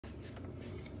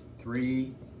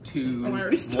3, 2, I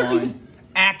already started. 1,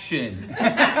 action.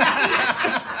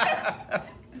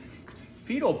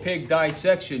 Fetal pig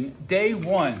dissection, day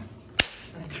 1.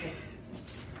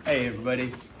 Hey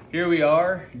everybody, here we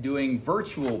are doing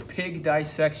virtual pig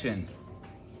dissection.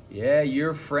 Yeah,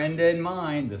 your friend and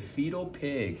mine, the fetal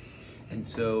pig. And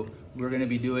so we're gonna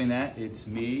be doing that. It's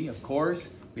me, of course.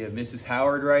 We have Mrs.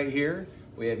 Howard right here.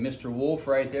 We have Mr. Wolf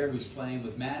right there who's playing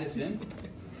with Madison.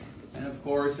 And of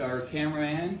course our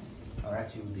cameraman, or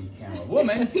actually it would be camera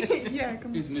woman, Yeah,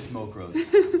 come is on. Miss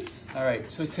Mokros. All right,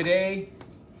 so today,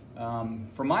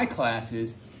 for my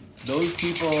classes, those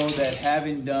people that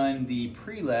haven't done the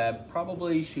pre-lab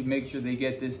probably should make sure they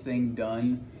get this thing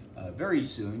done very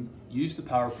soon. Use the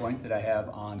PowerPoint that I have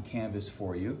on Canvas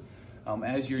for you.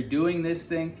 As you're doing this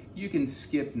thing, you can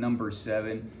skip number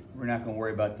 7. We're not going to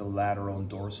worry about the lateral and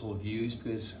dorsal views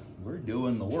because we're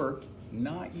doing the work,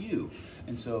 not you.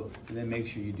 And so then make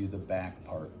sure you do the back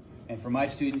part. And for my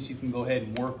students, you can go ahead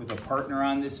and work with a partner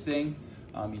on this thing.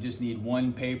 You just need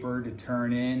one paper to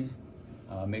turn in.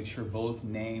 Make sure both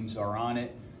names are on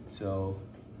it. So,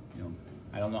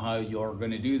 I don't know how you're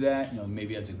going to do that.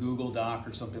 Maybe as a Google Doc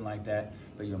or something like that.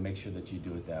 But make sure that you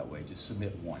do it that way. Just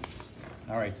submit one.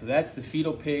 All right, so that's the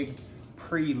fetal pig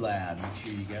pre-lab. Make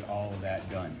sure you get all of that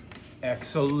done.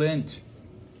 Excellent.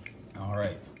 All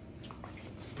right.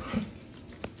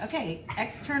 Okay,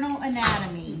 external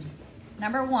anatomy.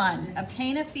 Number 1,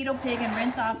 obtain a fetal pig and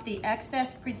rinse off the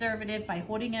excess preservative by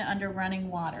holding it under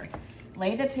running water.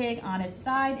 Lay the pig on its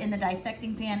side in the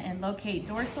dissecting pan and locate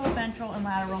dorsal, ventral, and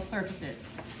lateral surfaces.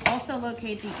 Also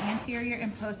locate the anterior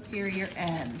and posterior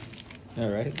ends. All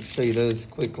right, I'll show you those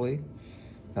quickly.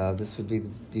 This would be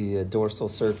the dorsal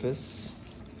surface.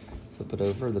 Flip it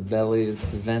over. The belly is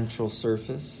the ventral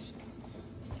surface.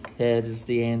 Head is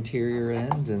the anterior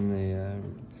end, and the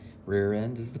rear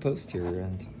end is the posterior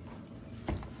end.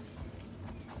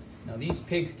 Now these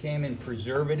pigs came in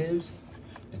preservatives,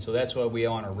 and so that's why we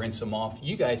want to rinse them off.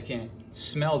 You guys can't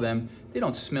smell them. They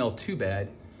don't smell too bad,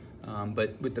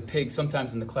 but with the pigs,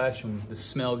 sometimes in the classroom, the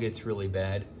smell gets really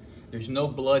bad. There's no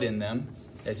blood in them.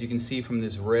 As you can see from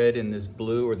this red and this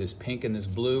blue, or this pink and this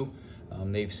blue,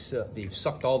 they've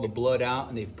sucked all the blood out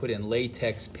and they've put in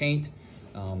latex paint.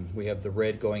 We have the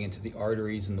red going into the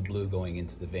arteries and the blue going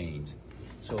into the veins.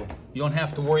 So you don't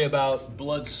have to worry about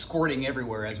blood squirting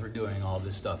everywhere as we're doing all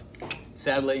this stuff.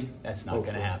 Sadly, that's not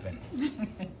going to happen.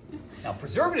 Now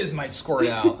preservatives might squirt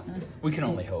out. We can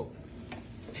only hope.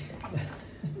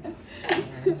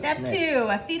 Step 2,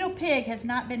 a fetal pig has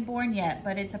not been born yet,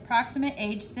 but its approximate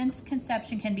age since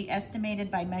conception can be estimated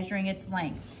by measuring its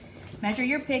length. Measure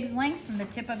your pig's length from the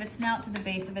tip of its snout to the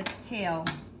base of its tail.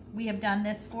 We have done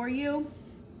this for you.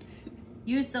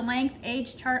 Use the length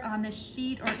age chart on the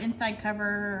sheet or inside cover,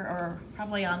 or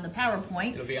probably on the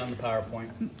PowerPoint. It'll be on the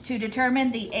PowerPoint. To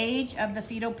determine the age of the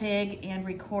fetal pig and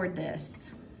record this.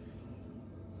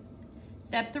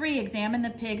 Step 3, examine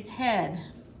the pig's head.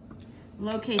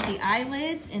 Locate the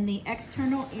eyelids and the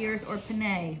external ears or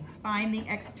pinnae. Find the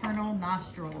external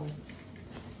nostrils.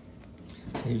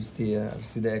 Here's the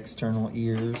obviously the external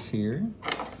ears here,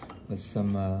 with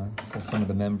some of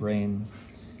the membrane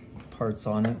parts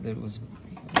on it that was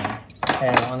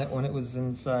had on it when it was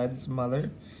inside its mother.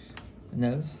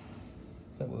 Nose. Is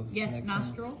that what was Yes, next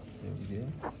nostril. One?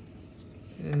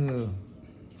 There we go. Ooh,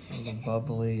 a little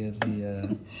bubbly of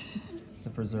the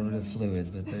preservative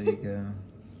fluid, but there you go.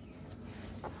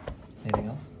 Anything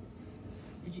else?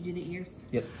 Did you do the ears?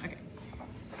 Yep. Okay.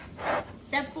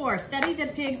 Step 4, study the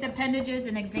pig's appendages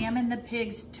and examine the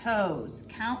pig's toes.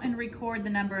 Count and record the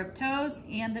number of toes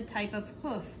and the type of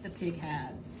hoof the pig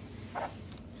has.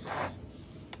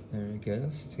 There it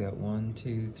goes. It's got 1,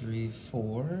 2, 3,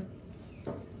 4.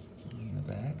 In the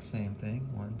back, same thing.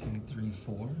 1, 2, 3,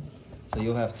 4. So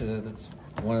you'll have to, that's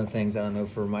one of the things I don't know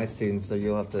for my students, so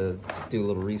you'll have to do a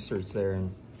little research there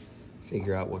and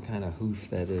figure out what kind of hoof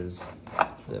that is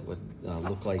that would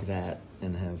look like that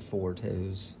and have 4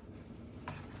 toes.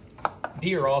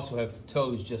 Deer also have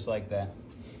toes just like that.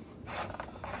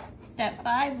 Step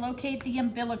 5, locate the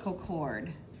umbilical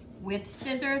cord. With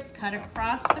scissors, cut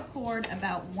across the cord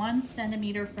about 1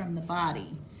 centimeter from the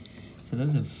body. So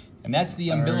those have, and that's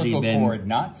the already umbilical been- cord,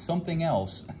 not something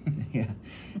else. yeah,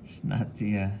 it's not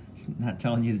the, it's not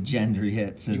telling you the gender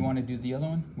yet. So You want to do the other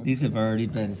one? these have already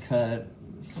been cut.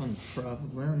 This one probably,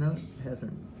 well, no, it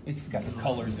hasn't. It's got the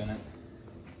colors in it.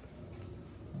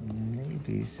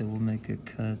 Maybe, so we'll make a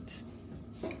cut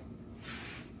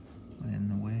in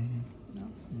the way. No.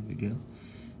 There we go.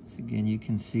 So again, you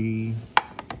can see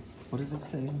What did it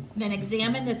say? Then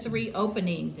examine the 3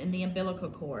 openings in the umbilical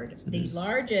cord. So The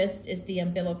largest is the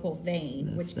umbilical vein,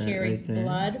 That's which that carries right there.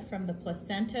 blood from the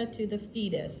placenta to the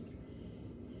fetus.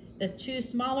 The 2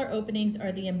 smaller openings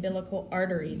are the umbilical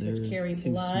arteries, which There's carry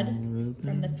 2 blood smaller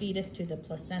from the openings. fetus to the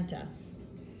placenta.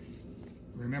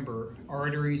 Remember,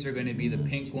 arteries are going to be the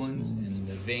pink ones, and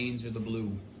the veins are the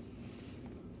blue.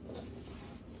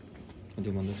 I'll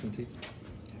do them on this one too.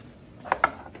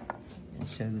 I'll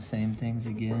show the same things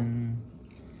again.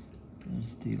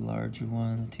 There's the larger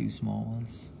one, the 2 small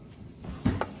ones.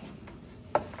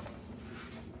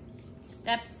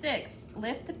 Step 6,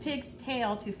 lift the pig's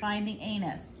tail to find the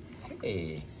anus.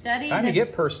 Hey, Study time to the,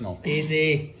 get personal.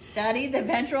 Easy. study the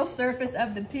ventral surface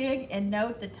of the pig and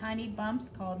note the tiny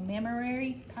bumps called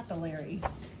mammary papillary.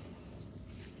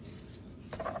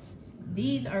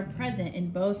 These are present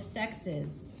in both sexes.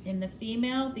 In the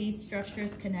female, these structures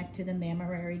connect to the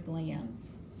mammary glands.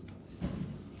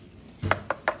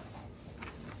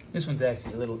 This one's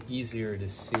actually a little easier to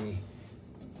see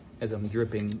as I'm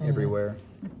dripping everywhere.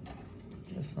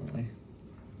 Definitely.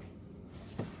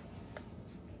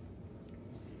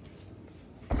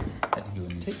 Had to do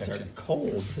an Pigs are inspection.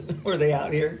 cold. Were they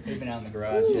out here? They've been out in the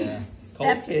garage, yeah. Cold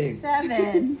Step pig.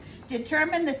 7.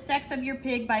 Determine the sex of your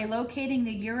pig by locating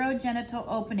the urogenital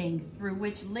opening through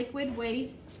which liquid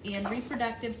waste and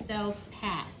reproductive cells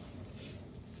pass.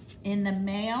 In the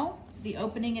male, the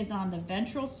opening is on the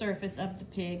ventral surface of the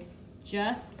pig,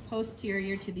 just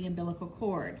posterior to the umbilical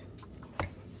cord.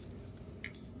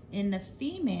 In the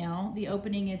female, the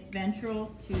opening is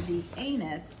ventral to the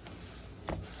anus.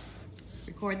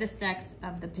 Record the sex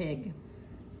of the pig.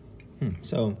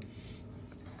 So,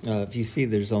 if you see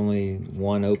there's only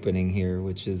one opening here,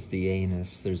 which is the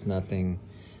anus, there's nothing,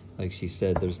 like she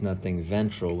said, there's nothing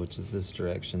ventral, which is this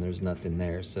direction, there's nothing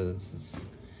there. So this is...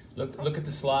 Look at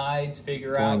the slides,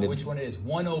 figure Going out to- which one it is.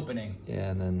 One opening.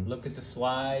 Yeah, and then... Look at the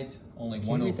slides, only Can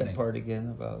one you read opening. that part again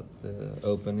about the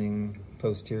opening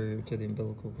posterior to the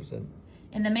umbilical cord?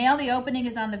 In the male, the opening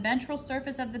is on the ventral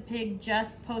surface of the pig,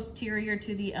 just posterior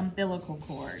to the umbilical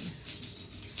cord.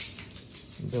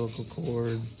 Umbilical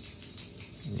cord.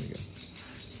 There we go.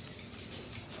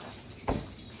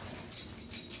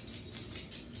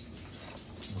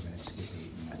 We're gonna skip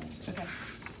 8 and 9. Okay.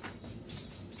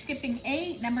 Skipping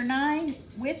 8, number 9,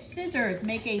 with scissors,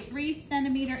 make a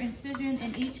 3-centimeter incision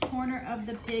in each corner of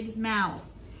the pig's mouth.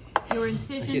 Your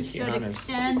incision get the should honors.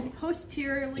 extend If you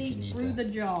posteriorly need through to. the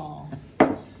jaw.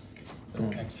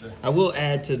 Extra. I will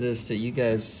add to this that you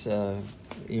guys,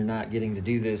 you're not getting to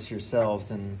do this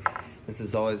yourselves, and this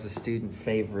is always a student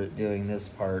favorite doing this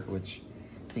part, which,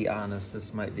 to be honest,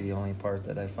 this might be the only part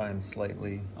that I find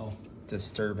slightly Oh,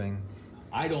 disturbing.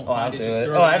 I don't Oh, I'll find do it it.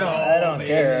 disturbing. Oh, I don't baby.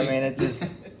 care. I mean, it just,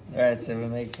 alright, so we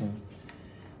make some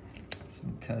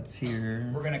cuts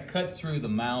here. We're gonna cut through the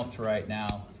mouth right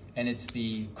now, and it's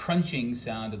the crunching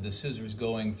sound of the scissors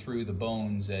going through the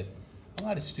bones that a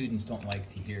lot of students don't like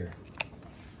to hear.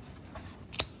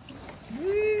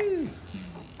 Woo!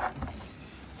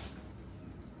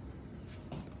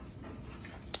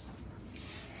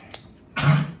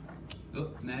 Oh,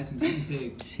 Madison's guinea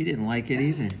pig. She didn't like it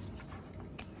either.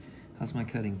 How's my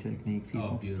cutting technique, Oh,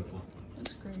 people? beautiful.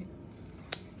 That's great.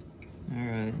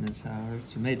 Alright, Miss Howard.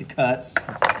 So we made the cuts.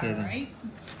 Let's say All that. right.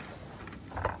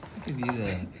 I'll give you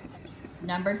the...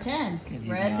 Number 10, Give you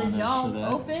spread the the honors jaws for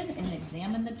that. open and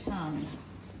examine the tongue.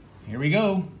 Here we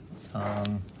go.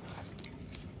 tongue.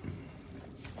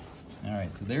 All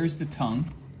right, so there's the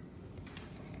tongue.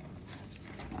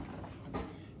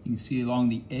 You can see along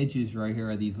the edges right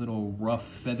here are these little rough,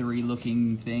 feathery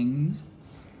looking things.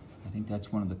 I think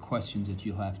that's one of the questions that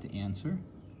you'll have to answer.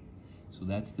 So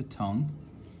that's the tongue.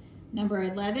 Number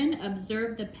 11,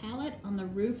 observe the palate on the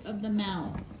roof of the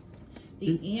mouth.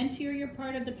 The anterior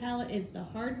part of the palate is the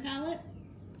hard palate,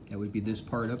 That would be this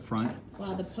part up front.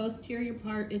 while the posterior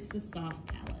part is the soft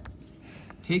palate.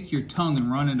 Take your tongue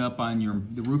and run it up on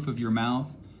the roof of your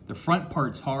mouth. The front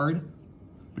part's hard,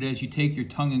 but as you take your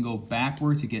tongue and go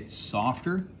backwards, it gets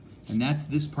softer. And that's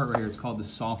this part right here. It's called the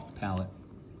soft palate.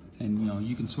 And you know,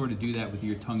 you can sort of do that with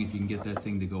your tongue if you can get that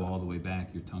thing to go all the way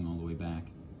back, your tongue all the way back.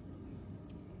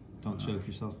 Don't choke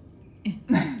yourself.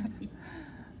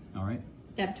 All right.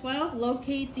 Step 12,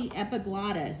 locate the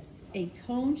epiglottis, a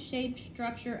cone-shaped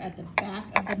structure at the back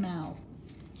of the mouth.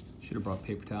 Should have brought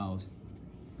paper towels.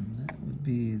 And that would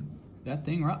be That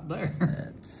thing right there.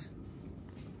 that.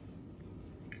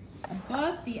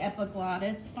 Above the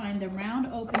epiglottis, find the round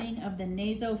opening of the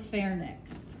nasopharynx.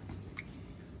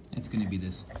 It's going to be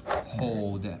this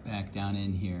hole that back down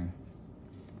in here.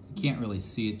 You can't really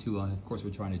see it too well. Of course,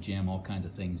 we're trying to jam all kinds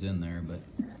of things in there, but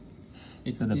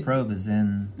So the probe is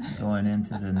going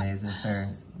into the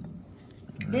nasopharynx.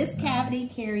 This cavity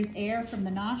carries air from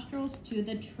the nostrils to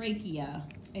the trachea,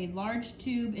 a large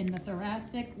tube in the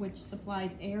thoracic which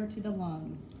supplies air to the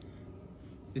lungs.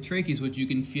 The trachea is what you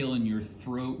can feel in your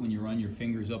throat when you run your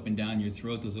fingers up and down your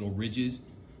throat, those little ridges.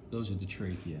 Those are the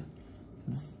trachea.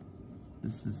 This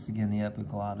is again the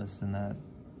epiglottis, and that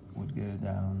would go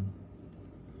down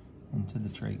into the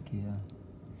trachea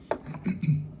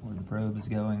where the probe is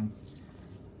going.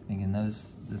 Again,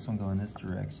 this one going this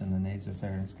direction. The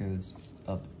nasopharynx goes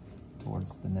up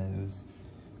towards the nose.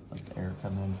 Lets air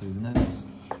come in through the nose.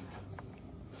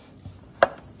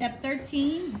 Step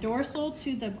 13, dorsal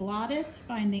to the glottis,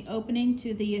 find the opening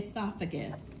to the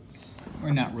esophagus.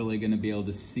 We're not really going to be able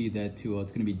to see that too well.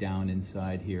 It's going to be down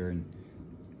inside here, and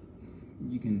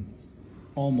you can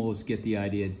almost get the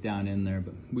idea it's down in there,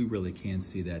 but we really can't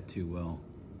see that too well.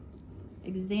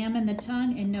 Examine the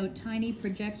tongue and note tiny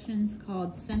projections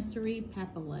called sensory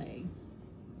papillae.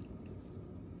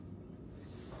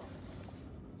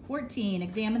 14,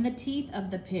 examine the teeth of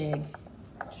the pig.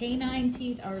 Canine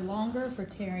teeth are longer for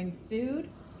tearing food.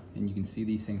 And you can see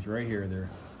these things right here. They're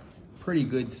pretty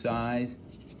good size.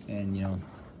 And, you know,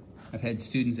 I've had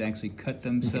students actually cut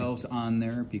themselves on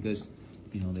there because,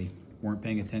 you know, they weren't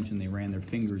paying attention. They ran their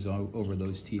fingers over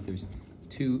those teeth.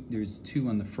 There's two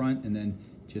on the front, and then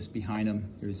just behind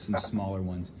them, there's some smaller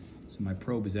ones. So my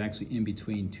probe is actually in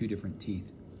between two different teeth.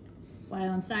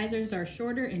 While incisors are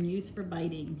shorter and used for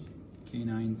biting.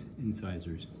 Canines,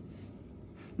 incisors.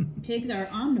 Pigs are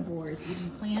omnivores, eating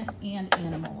plants and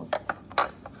animals.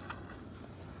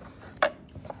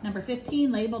 Number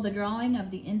 15, label the drawing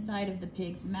of the inside of the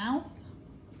pig's mouth.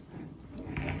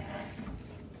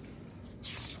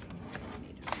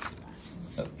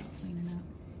 Oh.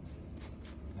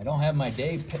 I don't have my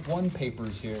day one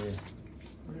papers here.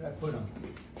 Where did I put them?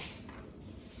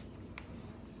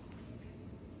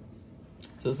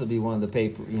 So this will be one of the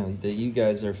paper, you know, that you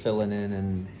guys are filling in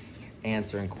and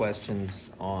answering questions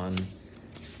on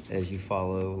as you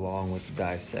follow along with the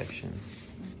dissection.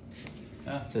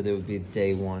 So there would be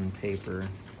day one paper.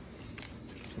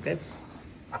 Okay.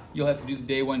 You'll have to do the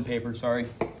day one paper, sorry.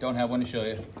 Don't have one to show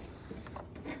you.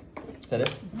 Is that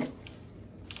it?